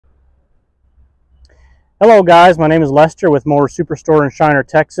Hello guys, my name is Lester with Mower Superstore in Shiner,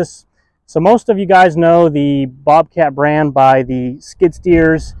 Texas. So most of you guys know the Bobcat brand by the skid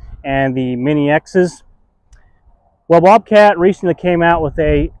steers and the Mini X's. Well, Bobcat recently came out with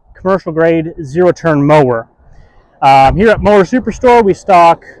a commercial grade zero-turn mower. Here at Mower Superstore we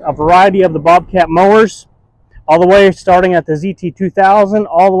stock a variety of the Bobcat mowers, all the way starting at the ZT2000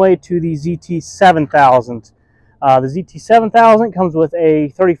 all the way to the ZT7000. The ZT7000 comes with a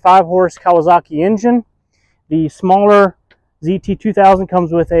 35 horse Kawasaki engine. The smaller ZT2000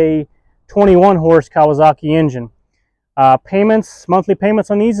 comes with a 21 horse Kawasaki engine. Monthly payments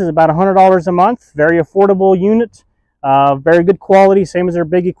on these is about $100 a month. Very affordable unit, very good quality, same as their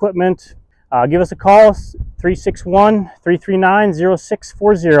big equipment. Give us a call,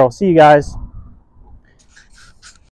 361-339-0640. See you guys.